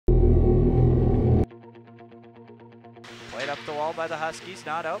up the wall by the Huskies,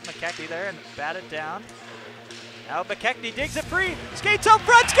 not out. McKechnie there and bat it down. Now McKechnie digs it free, skates up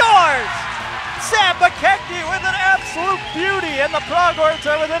front, scores! Sam McKechnie with an absolute beauty, and the Pronghorns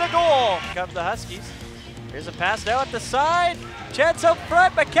are within a goal. Come the Huskies. Here's a pass now at the side. Chance up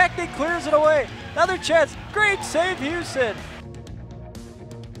front, McKechnie clears it away. Another chance, great save Houston.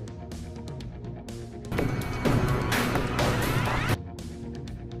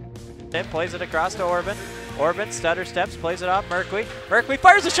 Then plays it across to Orban. Orban stutter steps, plays it off Merkley. Merkley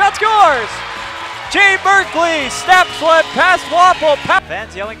fires a shot, scores! Jay Merkley snaps one past Wappel.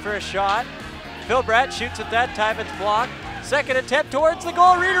 Fans yelling for a shot. Phil Bratt shoots at that time, it's blocked. Second attempt towards the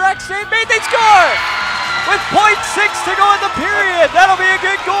goal, redirect save made, they score! With .6 to go in the period, that'll be a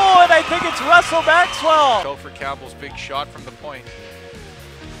good goal, and I think it's Russell Maxwell. Go for Campbell's big shot from the point.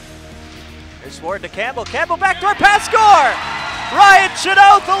 Here's Ward to Campbell, Campbell backdoor pass, score! Ryan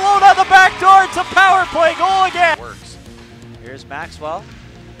Chenault alone on the back door. It's a power play goal again. Works. Here's Maxwell.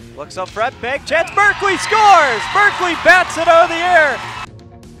 Looks up front, big chance. Merkley scores! Merkley bats it out of the air.